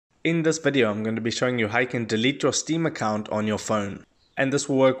In this video, I'm going to be showing you how you can delete your Steam account on your phone. And this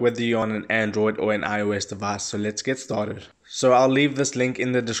will work whether you're on an Android or an iOS device, so let's get started. So I'll leave this link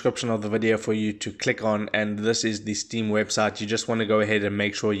in the description of the video for you to click on, and this is the Steam website. You just want to go ahead and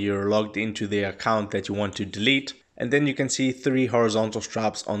make sure you're logged into the account that you want to delete. And then you can see 3 horizontal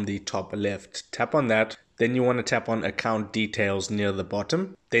stripes on the top left. Tap on that. Then you want to tap on account details near the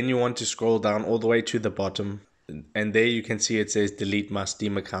bottom. Then you want to scroll down all the way to the bottom. And there you can see it says delete my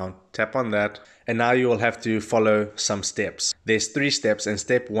Steam account. Tap on that. And now you will have to follow some steps. There's 3 steps, and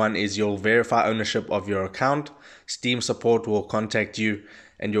step 1 is you'll verify ownership of your account. Steam support will contact you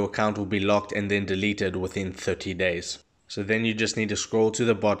and your account will be locked and then deleted within 30 days. So then you just need to scroll to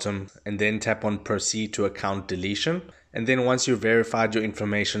the bottom and then tap on proceed to account deletion. And then once you've verified your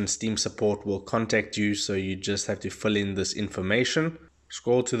information, Steam support will contact you. So you just have to fill in this information,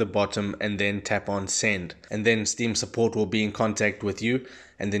 scroll to the bottom and then tap on send. And then Steam support will be in contact with you,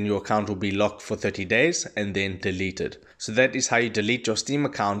 and then your account will be locked for 30 days and then deleted. So that is how you delete your Steam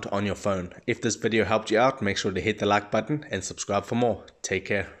account on your phone. If this video helped you out, make sure to hit the like button and subscribe for more. Take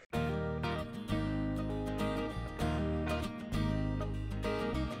care.